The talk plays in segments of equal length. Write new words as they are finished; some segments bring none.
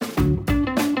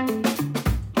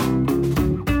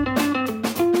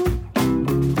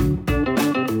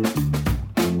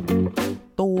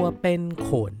เป็นข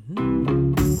น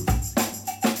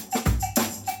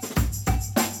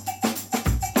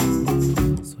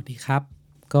สวัสดีครับ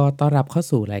ก็ต้อนรับเข้า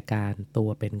สู่รายการตัว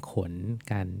เป็นขน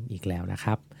กันอีกแล้วนะค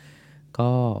รับ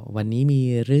ก็วันนี้มี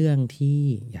เรื่องที่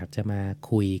อยากจะมา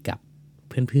คุยกับ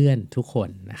เพื่อนๆทุกคน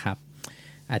นะครับ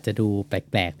อาจจะดูแป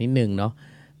ลกๆนิดนึงเนาะ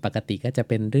ปกติก็จะ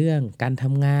เป็นเรื่องการท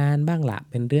ำงานบ้างละ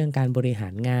เป็นเรื่องการบริหา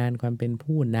รงานความเป็น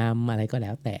ผู้นำอะไรก็แ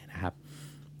ล้วแต่นะครับ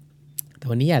แต่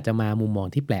วันนี้อยากจะมามุมมอง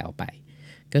ที่แปลกออกไป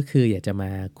ก็คืออยากจะม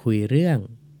าคุยเรื่อง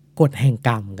กฎแห่งก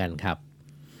รรมกันครับ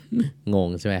งง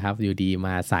ใช่ไหมครับอยู่ดีม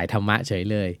าสายธรรมะเฉย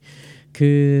เลย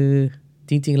คือ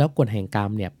จริงๆแล้วกฎแห่งกรร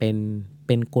มเนี่ยเ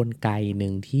ป็นกลไกห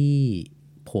นึ่งที่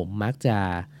ผมมักจะ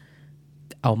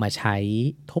เอามาใช้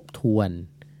ทบทวน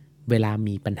เวลา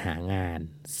มีปัญหางาน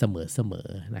เสมอ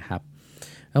ๆนะครับ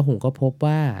แล้วผมก็พบ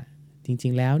ว่าจริ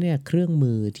งๆแล้วเนี่ยเครื่อง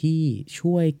มือที่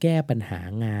ช่วยแก้ปัญหา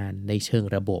งานในเชิง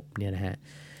ระบบเนี่ยนะฮะ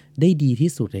ได้ดี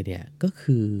ที่สุดเลยเนี่ยก็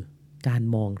คือการ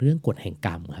มองเรื่องกฎแห่งก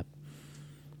รรมครับ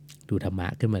ดูธรรมะ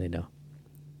ขึ้นมาเลยเนาะ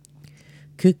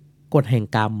คือกฎแห่ง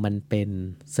กรรมมันเป็น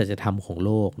สัจธรรมของโ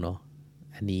ลกเนาะ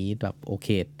อันนี้แบบโอเค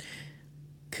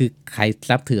คือใคร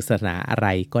รับถือศาสนาอะไร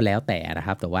ก็แล้วแต่นะค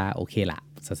รับแต่ว่าโอเคละ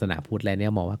ศาสนาพุทธแล้วเนี่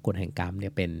ยมองว่ากฎแห่งกรรมเนี่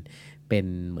ยเป็น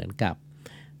เหมือนกับ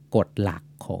กฎหลัก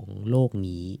ของโลก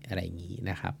นี้อะไรอย่างนี้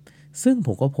นะครับซึ่งผ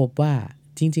มก็พบว่า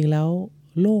จริงๆแล้ว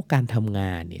โลกการทำง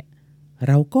านเนี่ย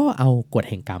เราก็เอากฎ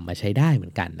แห่งกรรมมาใช้ได้เหมื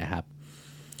อนกันนะครับ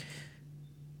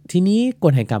ทีนี้ก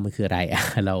ฎแห่งกรรมมันคืออะไร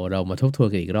เรามาทบทวน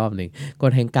กันอีกรอบนึงก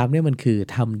ฎแห่งกรรมเนี่ยมันคือ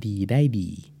ทำดีได้ดี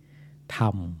ท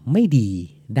ำไม่ดี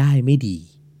ได้ไม่ดี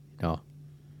เนาะ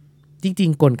จริง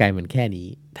ๆกลไกมันแค่นี้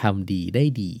ทำดีได้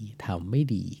ดีทำไม่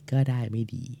ดีก็ได้ไม่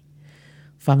ดี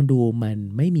ฟังดูมัน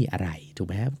ไม่มีอะไรถูกไ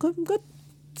หมครับก็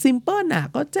ซิมเปิลน่ะ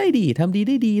ก็ใจดีทำดีไ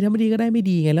ด้ดีทำไม่ดีก็ได้ไม่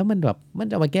ดีไงแล้วมันแบบมัน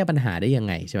จะมาแก้ปัญหาได้ยัง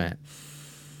ไงใช่ไหม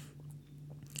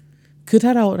คือถ้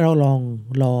าเรา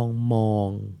ลองมอง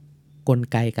กล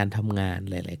ไกการทำงาน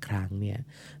หลายๆครั้งเนี่ย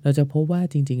เราจะพบว่า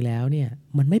จริงๆแล้วเนี่ย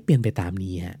มันไม่เปลี่ยนไปตาม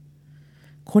นี้ฮะ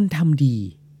คนทำดี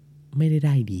ไม่ไ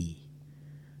ด้ดี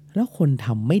แล้วคนท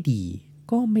ำไม่ดี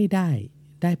ก็ไม่ไ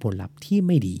ด้ผลลัพธ์ที่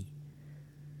ไม่ดี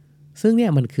ซึ่งเนี่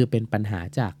ยมันคือเป็นปัญหา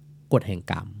จากกฎแห่ง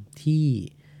กรรมที่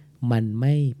มันไ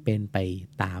ม่เป็นไป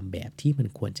ตามแบบที่มัน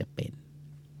ควรจะเป็น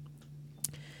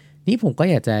นี่ผมก็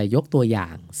อยากจะยกตัวอย่า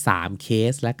ง3เค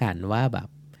สละกันว่าแบบ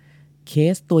เค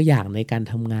สตัวอย่างในการ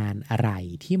ทำงานอะไร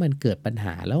ที่มันเกิดปัญห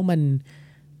าแล้ว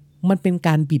มันเป็นก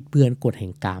ารบิดเบือนกฎแห่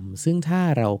งกรรมซึ่งถ้า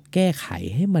เราแก้ไข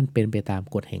ให้มันเป็นไปตาม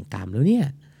กฎแห่งกรรมแล้วเนี่ย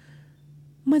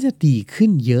มันจะดีขึ้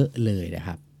นเยอะเลยนะค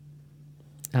รับ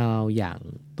เอาอย่าง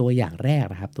ตัวอย่างแรก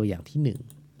นะครับตัวอย่างที่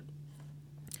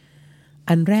1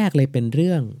อันแรกเลยเป็นเ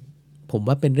รื่องผม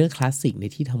ว่าเป็นเรื่องคลาสสิกใน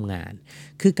ที่ทำงาน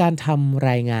คือการทำ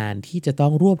รายงานที่จะต้อ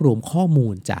งรวบรวมข้อมู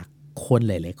ลจากคน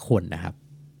หลายๆคนนะครับ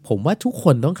ผมว่าทุกค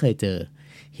นต้องเคยเจอ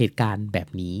เหตุการณ์แบบ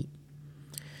นี้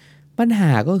ปัญห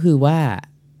าก็คือว่า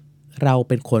เรา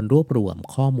เป็นคนรวบรวม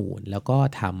ข้อมูลแล้วก็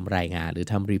ทำรายงานหรือ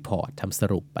ทำรีพอร์ตทำส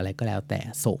รุปอะไรก็แล้วแต่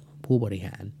ส่งผู้บริห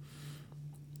าร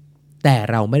แต่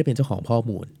เราไม่ได้เป็นเจ้าของข้อ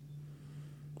มูล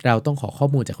เราต้องขอข้อ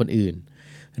มูลจากคนอื่น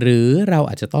หรือเรา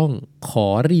อาจจะต้องขอ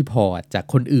รีพอร์ตจาก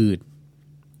คนอื่น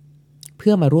เ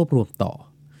พื่อมารวบรวมต่อ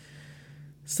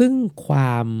ซึ่งคว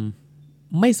าม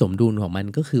ไม่สมดุลของมัน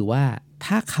ก็คือว่า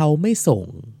ถ้าเขาไม่ส่ง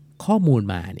ข้อมูล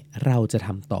มาเนี่ยเราจะท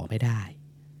ำต่อไม่ได้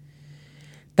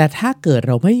แต่ถ้าเกิดเ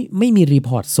ราไม่มีรีพ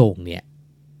อร์ตส่งเนี่ย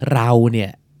เราเนี่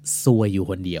ยซวยอยู่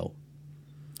คนเดียว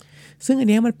ซึ่งอัน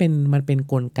นี้มันเป็น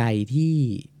กลไก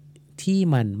ที่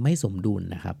มันไม่สมดุล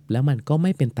นะครับแล้วมันก็ไ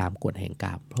ม่เป็นตามกฎแห่งกร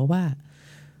รมเพราะว่า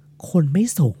คนไม่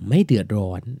ส่งไม่เดือดร้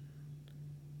อน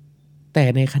แต่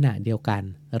ในขณะเดียวกัน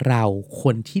เราค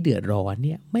นที่เดือดร้อนเ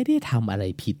นี่ยไม่ได้ทำอะไร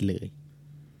ผิดเลย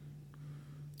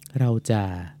เราจะ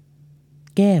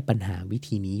แก้ปัญหาวิ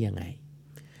ธีนี้ยังไง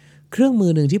เครื่องมื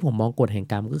อหนึ่งที่ผมมองกฎแห่ง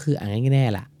กรรมก็คือง่ายๆแน่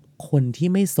ละคนที่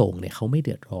ไม่ส่งเนี่ยเขาไม่เ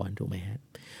ดือดร้อนถูกไหมฮะ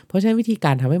เพราะฉะนั้นวิธีก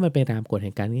ารทำให้มันเป็นตามกฎแ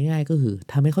ห่งกรรมง่ายๆก็คือ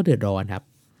ทำให้เขาเดือดร้อนครับ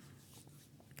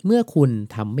เมื่อคุณ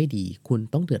ทำไม่ดีคุณ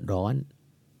ต้องเดือดร้อน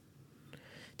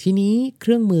ทีนี้เค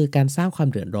รื่องมือการสร้างความ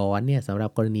เดือดร้อนเนี่ยสำหรับ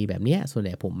กรณีแบบนี้ส่วนให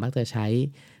ญ่ผมมักจะใช้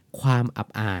ความอับ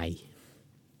อาย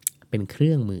เป็นเค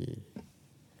รื่องมือ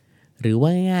หรือว่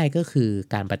าง่ายๆก็คือ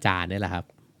การประจานนี่แหละครับ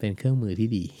เป็นเครื่องมือที่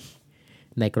ดี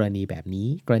ในกรณีแบบนี้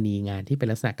กรณีงานที่เป็น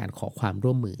ลักษณะการขอความ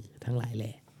ร่วมมือทั้งหลายแหล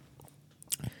ะ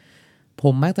ผ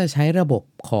มมักจะใช้ระบบ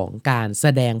ของการแส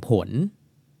ดงผล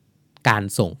การ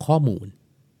ส่งข้อมูล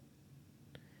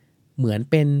เหมือน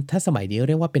เป็นถ้าสมัยนี้เ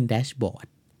รียกว่าเป็นแดชบอร์ด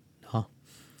เนาะ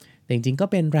แต่จริงๆก็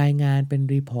เป็นรายงานเป็น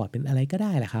รีพอร์ตเป็นอะไรก็ไ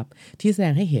ด้แหละครับที่แสด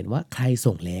งให้เห็นว่าใคร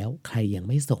ส่งแล้วใครยัง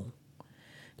ไม่ส่ง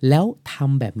แล้วท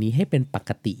ำแบบนี้ให้เป็นปก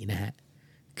ตินะฮะ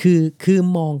คือ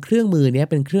มองเครื่องมือนี้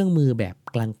เป็นเครื่องมือแบบ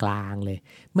กลางๆเลย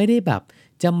ไม่ได้แบบ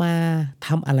จะมาท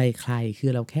ำอะไรใครคื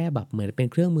อเราแค่แบบเหมือนเป็น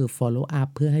เครื่องมือ follow up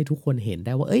เพื่อให้ทุกคนเห็นไ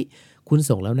ด้ว่าเอ้ยคุณ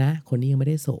ส่งแล้วนะคนนี้ยังไม่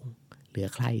ได้ส่งเหลือ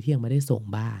ใครที่ยังไม่ได้ส่ง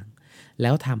บ้างแล้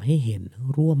วทำให้เห็น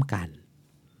ร่วมกัน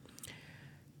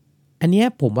อันเนี้ย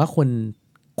ผมว่า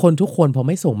คนทุกคนพอไ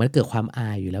ม่ส่งมันเกิดความอา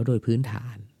ยอยู่แล้วโดยพื้นฐา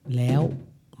นแล้ว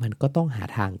มันก็ต้องหา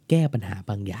ทางแก้ปัญหา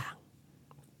บางอย่าง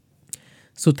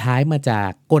สุดท้ายมาจาก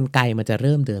กลไกมันจะเ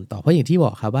ริ่มเดินต่อเพราะอย่างที่บ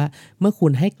อกครับว่าเมื่อคุ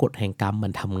ณให้กฎแห่งกรรมมั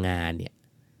นทำงานเนี่ย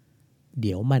เ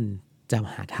ดี๋ยวมันจะ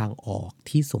หาทางออก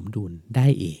ที่สมดุลได้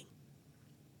เอง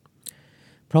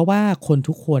เพราะว่าคน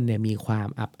ทุกคนเนี่ยมีความ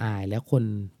อับอายและคน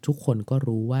ทุกคนก็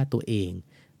รู้ว่าตัวเอง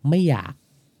ไม่อยาก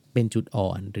เป็นจุดอ่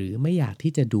อนหรือไม่อยาก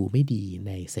ที่จะดูไม่ดีใ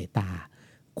นสายตา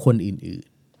คนอื่น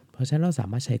ๆเพราะฉะนั้นเราสา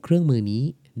มารถใช้เครื่องมือนี้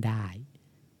ได้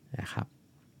นะครับ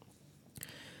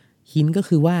หินก็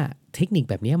คือว่าเทคนิค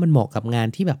แบบนี้มันเหมาะกับงาน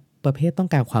ที่แบบประเภทต้อง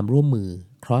การความร่วมมือ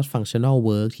cross functional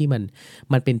work ที่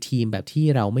มันเป็นทีมแบบที่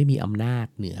เราไม่มีอำนาจ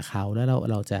เหนือเขาแล้ว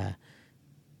เราจะ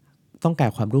ต้องการ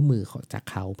ความร่วมมือจาก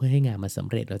เขาเพื่อให้งานมันสำ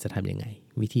เร็จเราจะทำยังไง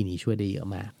วิธีนี้ช่วยได้เยอะ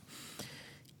มาก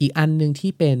อีกอันนึง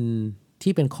ที่เ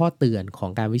ป็นข้อเตือนของ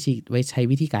การใช้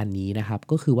วิธีการนี้นะครับ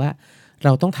ก็คือว่าเร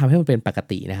าต้องทำให้มันเป็นปก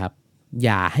ตินะครับอ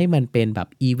ย่าให้มันเป็นแบบ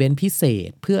อีเวนต์พิเศษ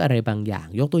เพื่ออะไรบางอย่าง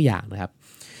ยกตัวอย่างนะครับ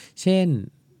เช่น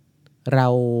เรา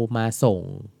มาส่ง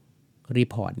รี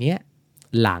พอร์ตเนี้ย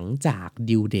หลังจาก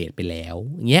ดิวเดทไปแล้ว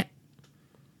เงี้ย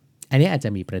อันนี้อาจจะ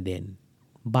มีประเด็น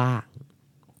บ้าง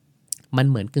มัน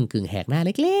เหมือนกึ่งแหกหน้า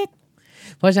เล็ก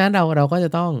ๆเพราะฉะนั้นเราก็จะ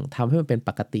ต้องทำให้มันเป็นป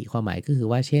กติความหมายก็คือ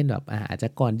ว่าเช่นแบบอาจจะ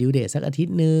ก่อนดิวเดทสักอาทิต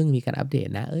ย์นึงมีการอัปเดต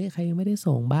นะใครยังไม่ได้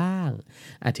ส่งบ้าง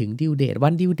ถึงดิวเดทวั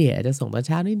นดิวเดทอาจจะส่งตอนเ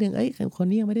ช้านิดนึงคน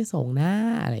นี้ยังไม่ได้ส่งนะ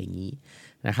อะไรอย่างนี้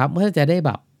นะครับเพื่อจะได้แ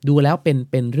บบดูแล้วเ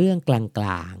ป็นเรื่องกล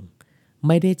างๆไ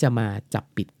ม่ได้จะมาจั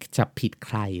บผิดใค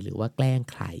รหรือว่าแกล้ง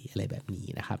ใครอะไรแบบนี้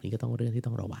นะครับนี่ก็ต้องเรื่องที่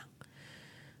ต้องระวัง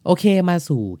โอเคมา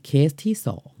สู่เคสที่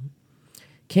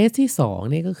2เคสที่2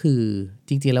เนี่ยก็คือ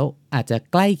จริงๆแล้วอาจจะ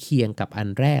ใกล้เคียงกับอัน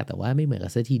แรกแต่ว่าไม่เหมือนกั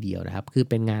นซะทีเดียวนะครับคือ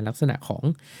เป็นงานลักษณะของ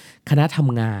คณะท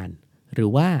ำงานหรือ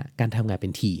ว่าการทำงานเป็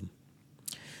นทีม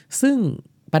ซึ่ง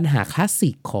ปัญหาคลาสสิ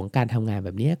กของการทำงานแบ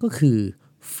บนี้ก็คือ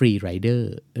ฟรีไรเดอ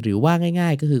ร์หรือว่าง่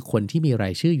ายๆก็คือคนที่มีรา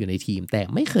ยชื่ออยู่ในทีมแต่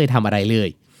ไม่เคยทำอะไรเลย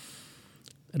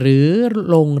หรือ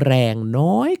ลงแรง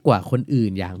น้อยกว่าคนอื่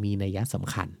นอย่างมีนัยส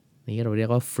ำคัญนี่เราเรียก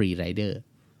ว่าฟรีไรเดอร์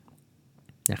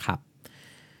นะครับ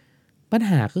ปัญ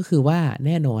หาก็คือว่าแ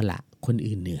น่นอนละคน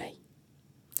อื่นเหนื่อย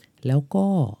แล้วก็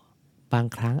บาง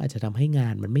ครั้งอาจจะทำให้งา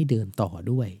นมันไม่เดินต่อ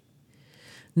ด้วย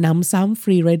นำซ้ำฟ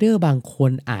รีไรเดอร์บางค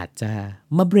นอาจจะ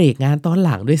มาเบรกงานตอนห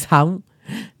ลังด้วยซ้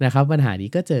ำนะครับปัญหานี้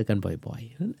ก็เจอกันบ่อย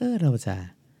ๆเรา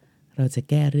จะ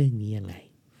แก้เรื่องนี้ยังไง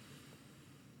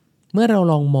เมื่อเรา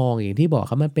ลองมองอย่างที่บอก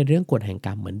ครับมันเป็นเรื่องกฎแห่งกร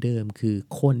รมเหมือนเดิมคือ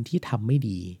คนที่ทำไม่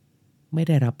ดีไม่ไ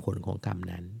ด้รับผลของกรรม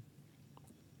นั้น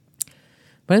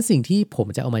เพราะฉะนั้นสิ่งที่ผม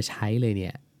จะเอามาใช้เลยเนี่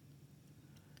ย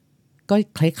ก็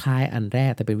คล้ายๆอันแร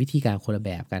กแต่เป็นวิธีการคนละแ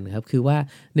บบกันครับคือว่า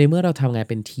ในเมื่อเราทำงาน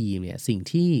เป็นทีมเนี่ยสิ่ง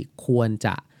ที่ควรจ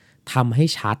ะทำให้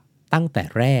ชัดตั้งแต่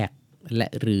แรกและ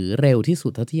หรือเร็วที่สุ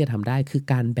ดเท่าที่จะทำได้คือ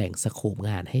การแบ่งสโคป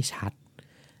งานให้ชัด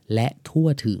และทั่ว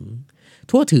ถึง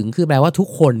คือแปลว่าทุก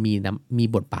คนมี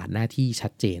บทบาทหน้าที่ชั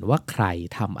ดเจนว่าใคร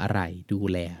ทำอะไรดู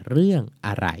แลเรื่องอ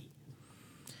ะไร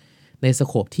ในส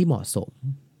โคปที่เหมาะสม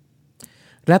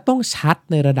และต้องชัด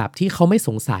ในระดับที่เขาไม่ส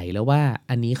งสัยแล้วว่า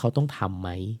อันนี้เขาต้องทำไหม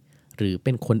หรือเ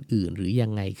ป็นคนอื่นหรือยั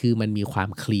งไงคือมันมีความ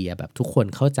เคลียร์แบบทุกคน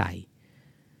เข้าใจ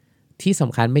ที่ส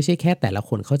ำคัญไม่ใช่แค่แต่ละค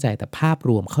นเข้าใจแต่ภาพร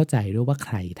วมเข้าใจด้วยว่าใค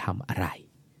รทำอะไร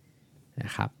น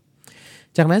ะครับ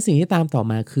จากนั้นสิ่งที่ตามต่อ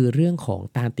มาคือเรื่องของ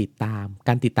การติดตาม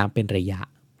เป็นระยะ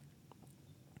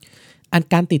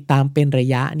การติดตามเป็นระ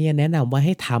ยะเนี่ยแนะนำว่าใ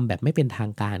ห้ทำแบบไม่เป็นทา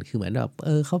งการคือเหมือนแบบ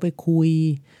เข้าไปคุย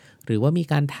หรือว่ามี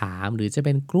การถามหรือจะเ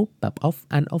ป็นกลุ่มแบบ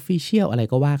unofficial อะไร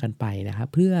ก็ว่ากันไปนะครับ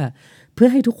เพื่อ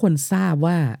ให้ทุกคนทราบ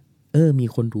ว่ามี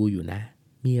คนดูอยู่นะ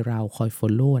มีเราคอย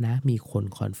follow นะมีคน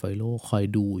คอย follow คอย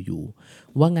ดูอยู่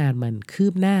ว่างานมันคื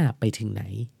บหน้าไปถึงไหน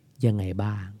ยังไง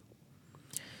บ้าง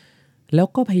แล้ว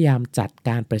ก็พยายามจัดก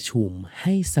ารประชุมใ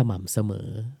ห้สม่ำเสมอ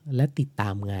และติดตา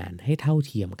มงานให้เท่า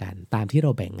เทียมกันตามที่เร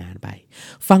าแบ่งงานไป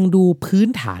ฟังดูพื้น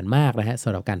ฐานมากนะฮะส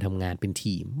ำหรับการทำงานเป็น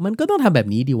ทีมมันก็ต้องทำแบบ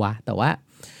นี้ดีวะแต่ว่า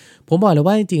ผมบอกเลย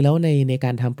ว่าจริงๆแล้วในก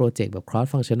ารทำโปรเจกต์แบบ cross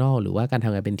functional หรือว่าการท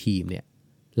ำงานเป็นทีมเนี่ย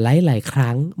หลายๆค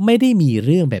รั้งไม่ได้มีเ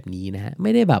รื่องแบบนี้นะฮะไ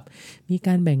ม่ได้แบบมีก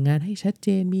ารแบ่งงานให้ชัดเจ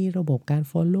นมีระบบการ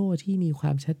follow ที่มีคว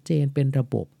ามชัดเจนเป็นระ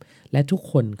บบและทุก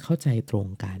คนเข้าใจตรง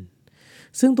กัน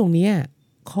ซึ่งตรงนี้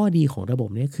ข้อดีของระบบ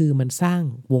นี้คือมันสร้าง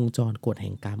วงจรกฎแ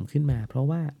ห่งกรรมขึ้นมาเพราะ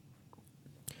ว่า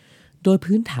โดย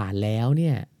พื้นฐานแล้วเ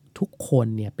นี่ยทุกคน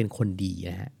เนี่ยเป็นคนดี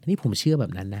นะฮะนี่ผมเชื่อแบ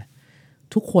บนั้นนะ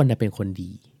ทุกคนเป็นคน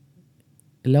ดี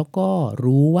แล้วก็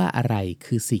รู้ว่าอะไร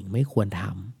คือสิ่งไม่ควรท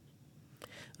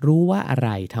รู้ว่าอะไร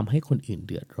ทำให้คนอื่น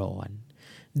เดือดร้อน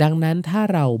ดังนั้นถ้า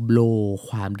เราโบลค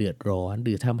วามเดือดร้อนห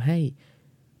รือทำให้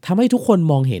ทุกคน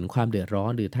มองเห็นความเดือดร้อ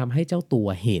นหรือทำให้เจ้าตัว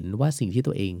เห็นว่าสิ่งที่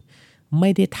ตัวเองไม่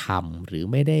ได้ทำหรือ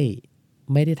ไม่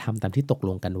ได้ทำตามที่ตกล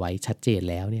งกันไว้ชัดเจน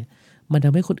แล้วเนี่ยมันท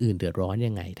ำให้คนอื่นเดือดร้อน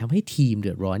ยังไงทำให้ทีมเ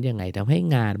ดือดร้อนยังไงทำให้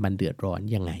งานมันเดือดร้อน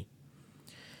ยังไง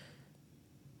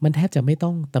มันแทบจะไม่ต้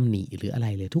องตำหนิหรืออะไร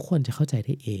เลยทุกคนจะเข้าใจไ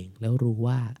ด้เองแล้วรู้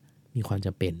ว่ามีความจ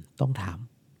ำเป็นต้องท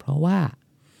ำเพราะว่า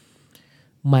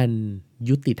มัน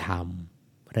ยุติธรรม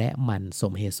และมันส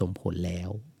มเหตุสมผลแล้ว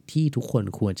ที่ทุกคน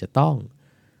ควรจะต้อง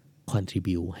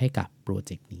contribute ให้กับโปรเ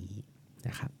จกต์นี้น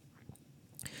ะครับ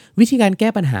วิธีการแก้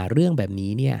ปัญหาเรื่องแบบ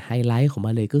นี้เนี่ยไฮไลท์ของมั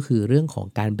นเลยก็คือเรื่องของ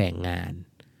การแบ่งงาน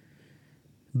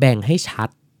แบ่งให้ชัด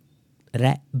แล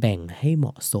ะแบ่งให้เหม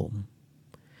าะสม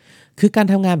คือการ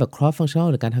ทำงานแบบ cross functional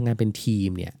หรือการทำงานเป็นทีม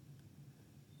เนี่ย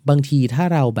บางทีถ้า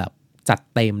เราแบบจัด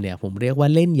เต็มเนี่ยผมเรียกว่า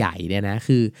เล่นใหญ่เนี่ยนะ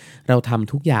คือเราท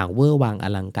ำทุกอย่างเวอร์วังอ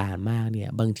ลังการมากเนี่ย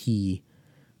บางที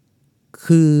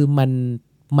คือ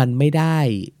มันไม่ได้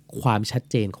ความชัด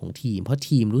เจนของทีมเพราะ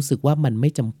ทีมรู้สึกว่ามันไม่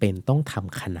จำเป็นต้องท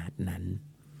ำขนาดนั้น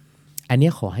อันนี้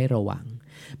ขอให้ระวัง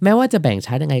แม้ว่าจะแบ่ง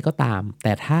ชัดยังไงก็ตามแ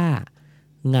ต่ถ้า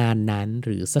งานนั้นห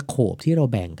รือสโคปที่เรา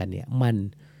แบ่งกันเนี่ยมัน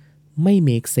ไม่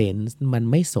make sense มัน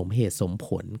ไม่สมเหตุสมผ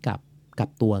ลกับ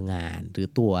ตัวงานหรือ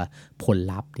ตัวผล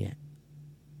ลัพธ์เนี่ย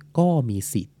ก็มี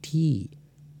สิทธิ์ที่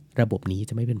ระบบนี้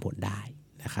จะไม่เป็นผลได้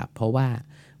นะครับเพราะว่า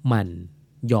มัน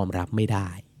ยอมรับไม่ได้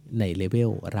ในเลเว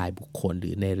ลรายบุคคลหรื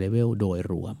อในเลเวลโดย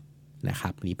รวมนะครั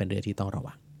บนี้เป็นเรื่องที่ต้องระ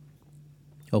วัง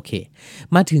โอเค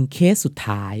มาถึงเคสสุด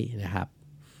ท้ายนะครับ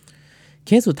เค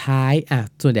สสุดท้าย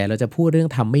ส่วนใหญ่เราจะพูดเรื่อง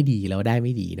ทำไม่ดีแล้วได้ไ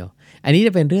ม่ดีเนาะอันนี้จ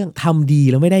ะเป็นเรื่องทำดี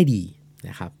แล้วไม่ได้ดีน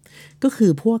ะครับก็คื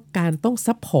อพวกการต้อง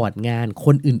ซัพพอร์ตงานค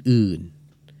นอื่น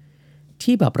ๆ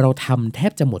ที่แบบเราทำแท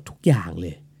บจะหมดทุกอย่างเล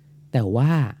ยแต่ว่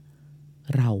า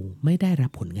เราไม่ได้รั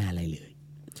บผลงานอะไรเลย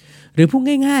หรือพูด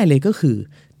ง่ายๆเลยก็คือ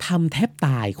ทำแทบต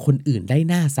ายคนอื่นได้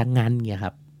หน้าซะงั้นไงค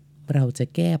รับเราจะ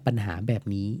แก้ปัญหาแบบ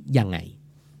นี้ยังไง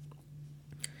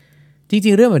จ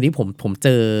ริงๆเรื่องแบบนี้ผมเจ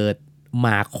อม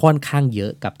าค่อนข้างเยอ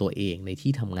ะกับตัวเองใน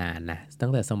ที่ทำงานนะตั้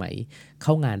งแต่สมัยเข้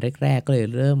างานแรกๆก็เลย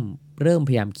เริ่มพ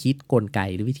ยายามคิดกลไก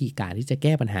หรือวิธีการที่จะแ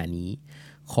ก้ปัญหานี้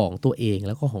ของตัวเองแ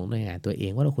ล้วก็ของหน่วยงานตัวเอ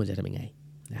งว่าเราควรจะทำยังไง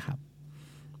นะครับ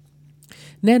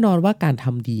แน่นอนว่าการท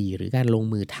ำดีหรือการลง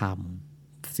มือท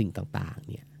ำสิ่งต่างๆ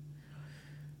เนี่ย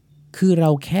คือเร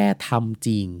าแค่ทำจ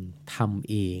ริงทำ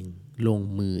เองลง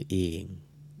มือเอง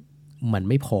มัน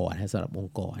ไม่พอนะสำหรับอง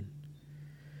ค์กร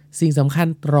สิ่งสำคัญ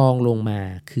รองลงมา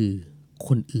คือค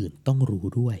นอื่นต้องรู้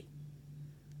ด้วย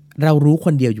เรารู้ค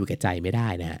นเดียวอยู่แก่ใจไม่ได้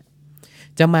นะฮะ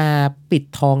จะมาปิด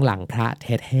ทองหลังพระ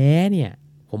แท้ๆเนี่ย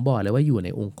ผมบอกเลยว่าอยู่ใน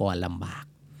องค์กรลำบาก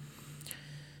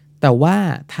แต่ว่า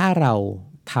ถ้าเรา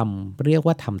เรียก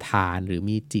ว่าทำทานหรือ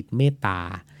มีจิตเมตตา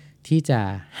ที่จะ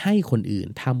ให้คนอื่น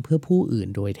ทำเพื่อผู้อื่น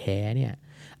โดยแท้เนี่ย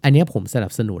อันนี้ผมสนั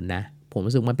บสนุนนะผม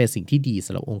รู้สึกมันเป็นสิ่งที่ดีส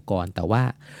ำหรับองค์กรแต่ว่า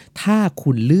ถ้า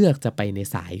คุณเลือกจะไปใน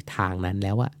สายทางนั้นแ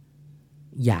ล้วอะ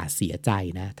อย่าเสียใจ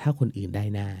นะถ้าคนอื่นได้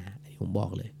หน้าผมบอ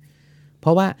กเลยเพร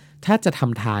าะว่าถ้าจะท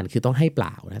ำทานคือต้องให้เป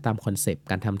ล่านะตามคอนเซปต์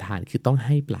การทำทานคือต้องใ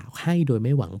ห้เปล่าให้โดยไ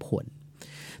ม่หวังผล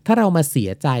ถ้าเรามาเสี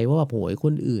ยใจว่าโอ้ยค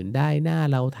นอื่นได้หน้า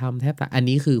เราทำแทบอัน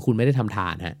นี้คือคุณไม่ได้ทำทา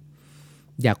นฮะ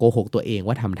อย่าโกหกตัวเอง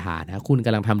ว่าทำทานนะคุณก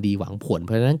ำลังทำดีหวังผลเพ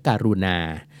ราะฉะนั้นกรุณา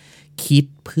คิด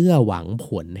เพื่อหวังผ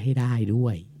ลให้ได้ด้ว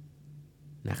ย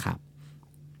นะครับ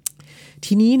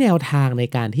ทีนี้แนวทางใน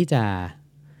การที่จะ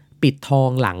ปิดทอง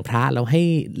หลังพระแล้วใ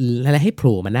ห้โผ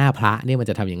ล่มาหน้าพระเนี่ยมัน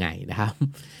จะทำยังไงนะครับ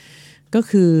ก็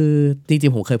คือจริ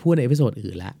งๆผมเคยพูดในเอพิโซด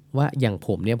อื่นแล้วว่าอย่างผ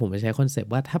มเนี่ยผมจะใช้คอนเซป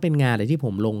ต์ว่าถ้าเป็นงานอะไรที่ผ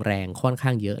มลงแรงค่อนข้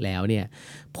างเยอะแล้วเนี่ย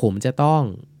ผมจะต้อง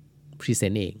พรีเซ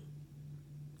นต์เอง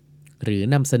หรือ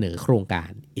นำเสนอโครงกา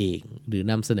รเองหรือ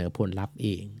นำเสนอผลลัพธ์เอ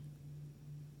ง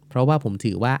เพราะว่าผม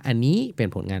ถือว่าอันนี้เป็น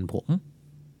ผลงานผม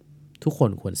ทุกคน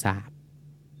ควรทราบ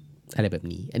อะไรแบบ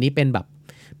นี้อันนี้เป็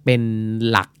น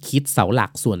หลักคิดเสาหลั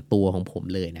กส่วนตัวของผม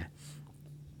เลยนะ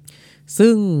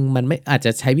ซึ่งมันไม่อาจจ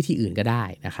ะใช้วิธีอื่นก็ได้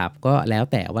นะครับก็แล้ว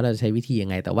แต่ว่าเราจะใช้วิธียัง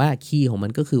ไงแต่ว่าคีย์ของมั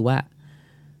นก็คือว่า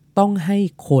ต้องให้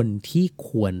คนที่ค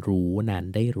วรรู้นั้น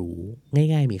ได้รู้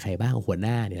ง่ายๆมีใครบ้างหัวห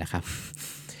น้านี่แหละครับ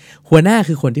หัวหน้า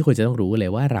คือคนที่ควรจะต้องรู้เล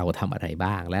ยว่าเราทำอะไร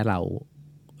บ้างและเรา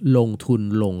ลงทุน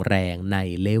ลงแรงใน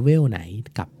เลเวลไหน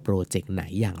กับโปรเจกต์ไหน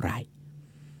อย่างไร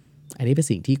อันนี้เป็น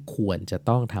สิ่งที่ควรจะ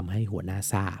ต้องทำให้หัวหน้า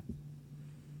ทราบ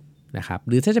นะครับ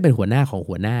หรือถ้าจะเป็นหัวหน้าของ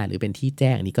หัวหน้าหรือเป็นที่แ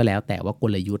จ้งนี้ก็แล้วแต่ว่าก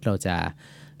ลยุทธ์เรา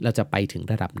จะไปถึง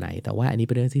ระดับไหนแต่ว่าอันนี้เ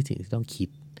ป็นเรื่องที่สิ่งที่ต้องคิด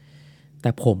แต่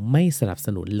ผมไม่สนับส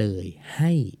นุนเลยใ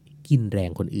ห้กินแร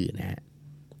งคนอื่นนะฮะ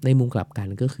ในมุมกลับกัน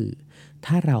ก็คือ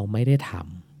ถ้าเราไม่ได้ท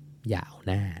ำอย่าเอา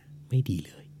หน้าไม่ดีเ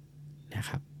ลยนะค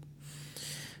รับ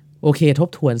โอเคทบ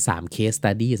ทวน3 case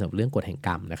study สำหรับเรื่องกฎแห่งก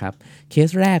รรมนะครับเคส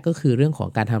แรกก็คือเรื่องของ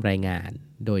การทำรายงาน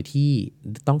โดยที่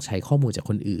ต้องใช้ข้อมูลจาก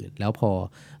คนอื่นแล้วพอ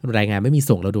รายงานไม่มี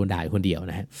ส่งเราโดนด่าคนเดียว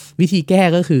นะฮะวิธีแก้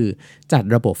ก็คือจัด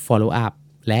ระบบ follow up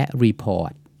และ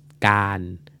report การ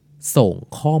ส่ง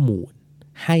ข้อมูล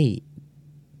ให้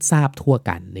ทราบทั่ว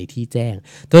กันในที่แจ้ง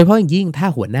โดยเฉพาะอย่างยิ่งถ้า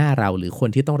หัวหน้าเราหรือคน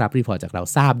ที่ต้องรับรีพอร์ตจากเรา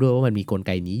ทราบด้วยว่ามันมีกลไ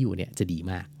กนี้อยู่เนี่ยจะดี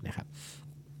มากนะครับ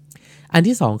อัน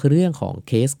ที่2คือเรื่องของ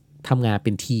เคสทำงานเ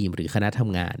ป็นทีมหรือคณะท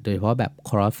ำงานโดยเฉพาะแบบ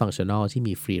cross functional ที่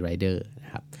มี free rider น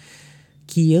ะครับ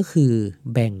คีย์ก็คือ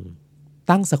แบ่ง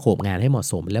ตั้งสโคปงานให้เหมาะ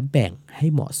สมและแบ่งให้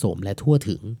เหมาะสมและทั่ว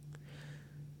ถึง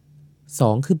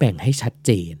2คือแบ่งให้ชัดเ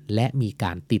จนและมีก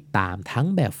ารติดตามทั้ง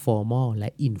แบบ formal และ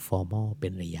informal เป็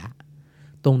นระยะ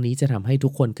ตรงนี้จะทำให้ทุ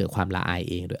กคนเกิดความละอาย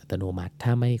เองโดยอัตโนมัติถ้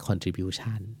าไม่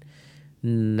contribution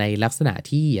ในลักษณะ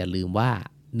ที่อย่าลืมว่า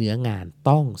เนื้องาน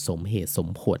ต้องสมเหตุสม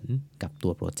ผลกับตั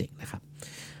วโปรเจกต์นะครับ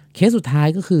เคสสุดท้าย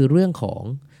ก็คือเรื่องของ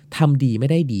ทำดีไม่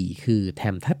ได้ดีคือแถ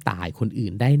มแทบตายคนอื่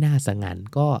นได้หน้าสงัน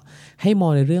ก็ให้มอ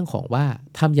งในเรื่องของว่า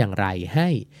ทำอย่างไรให้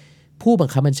ผู้บัง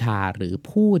คับบัญชาหรือ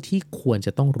ผู้ที่ควรจ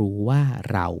ะต้องรู้ว่า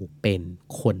เราเป็น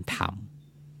คนท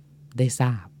ำได้ทร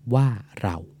าบว่าเร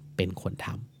าเป็นคนท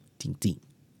ำจริง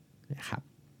ๆนะครับ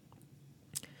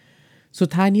สุด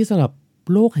ท้ายนี้สำหรับ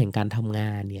โลกแห่งการทำง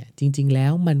านเนี่ยจริงๆแล้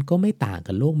วมันก็ไม่ต่าง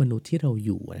กับโลกมนุษย์ที่เราอ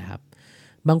ยู่นะครับ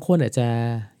บางคนอาจจะ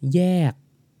แยก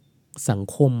สัง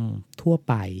คมทั่ว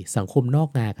ไปสังคมนอก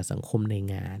งานกับสังคมใน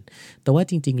งานแต่ว่า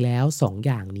จริงๆแล้ว2 อ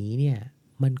ย่างนี้เนี่ย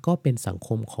มันก็เป็นสังค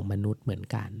มของมนุษย์เหมือน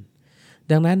กัน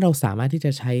ดังนั้นเราสามารถที่จ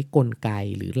ะใช้กลไก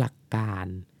หรือหลักการ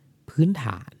พื้นฐ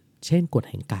านเช่นกฎ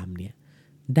แห่งกรรมเนี่ย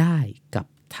ได้กับ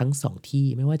ทั้ง2ที่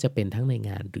ไม่ว่าจะเป็นทั้งในง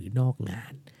านหรือนอกงา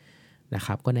นนะค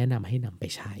รับก็แนะนำให้นำไป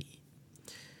ใช้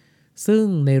ซึ่ง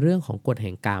ในเรื่องของกฎแ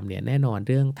ห่งกรรมเนี่ยแน่นอน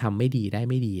เรื่องทำไม่ดีได้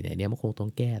ไม่ดีเนี่ยมันคงต้อ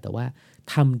งแก้แต่ว่า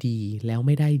ทำดีแล้วไ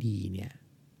ม่ได้ดีเนี่ย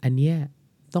อันเนี้ย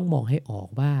ต้องมองให้ออก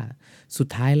ว่าสุด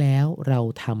ท้ายแล้วเรา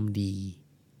ทำดี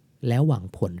แล้วหวัง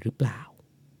ผลหรือเปล่า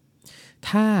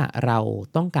ถ้าเรา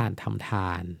ต้องการทำท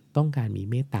านต้องการมี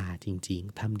เมตตาจริง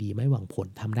ๆทำดีไม่หวังผล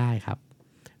ทำได้ครับ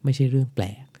ไม่ใช่เรื่องแปล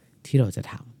กที่เราจะ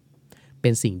ทำเป็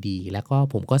นสิ่งดีแล้วก็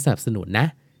ผมก็สนับสนุนนะ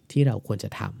ที่เราควรจะ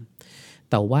ทำ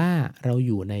แต่ว่าเราอ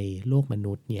ยู่ในโลกม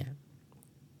นุษย์เนี่ย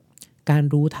การ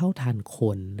รู้เท่าทันค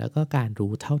นแล้วก็การ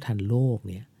รู้เท่าทันโลก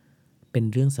เนี่ยเป็น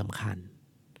เรื่องสำคัญ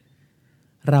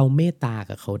เราเมตตา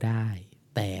กับเขาได้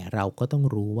แต่เราก็ต้อง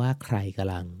รู้ว่าใครก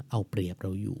ำลังเอาเปรียบเร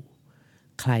าอยู่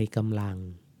ใครกำลัง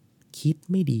คิด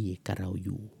ไม่ดีกับเราอ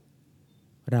ยู่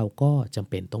เราก็จำ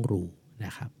เป็นต้องรู้น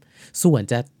ะครับส่วน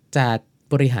จะ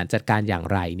บริหารจัดการอย่าง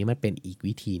ไรนี่มันเป็นอีก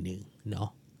วิธีหนึ่งเนาะ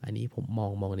อันนี้ผม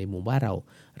มองในมุมว่าเ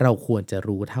ราควรจะ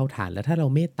รู้เท่าทันแล้วถ้าเรา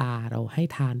เมตตาเราให้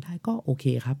ทานได้ก็โอเค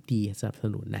ครับดีสนับส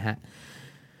นุนนะฮะ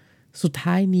สุด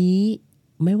ท้ายนี้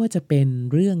ไม่ว่าจะเป็น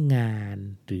เรื่องงาน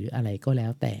หรืออะไรก็แล้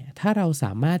วแต่ถ้าเราส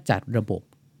ามารถจัดระบบ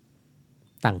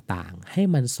ต่างๆให้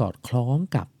มันสอดคล้อง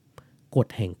กับกฎ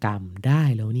แห่งกรรมได้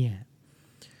แล้วเนี่ย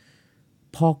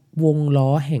พอวงล้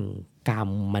อแห่งกรรม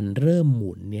มันเริ่มห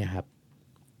มุนเนี่ยครับ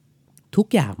ทุก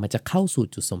อย่างมันจะเข้าสู่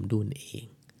จุดสมดุลเอง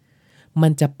มั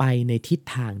นจะไปในทิศ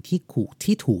ทางที่ถูก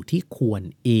ที่ควร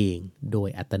เองโดย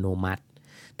อัตโนมัติ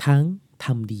ทั้งท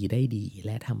ำดีได้ดีแ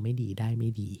ละทำไม่ดีได้ไม่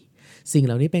ดีสิ่งเห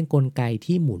ล่านี้เป็นกลไก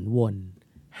ที่หมุนวน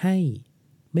ให้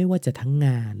ไม่ว่าจะทั้งง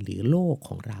านหรือโลกข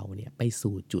องเราเนี่ยไป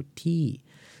สู่จุดที่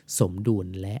สมดุล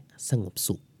และสงบ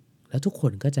สุขแล้วทุกค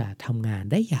นก็จะทำงาน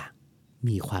ได้อย่าง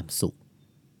มีความสุข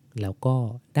แล้วก็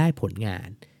ได้ผลงาน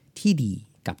ที่ดี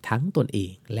กับทั้งตนเอ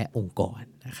งและองค์กร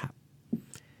นะครับ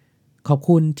ขอบ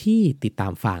คุณที่ติดตา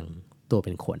มฟังตัวเ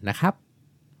ป็นคนนะครับ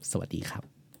สวัสดีครั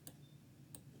บ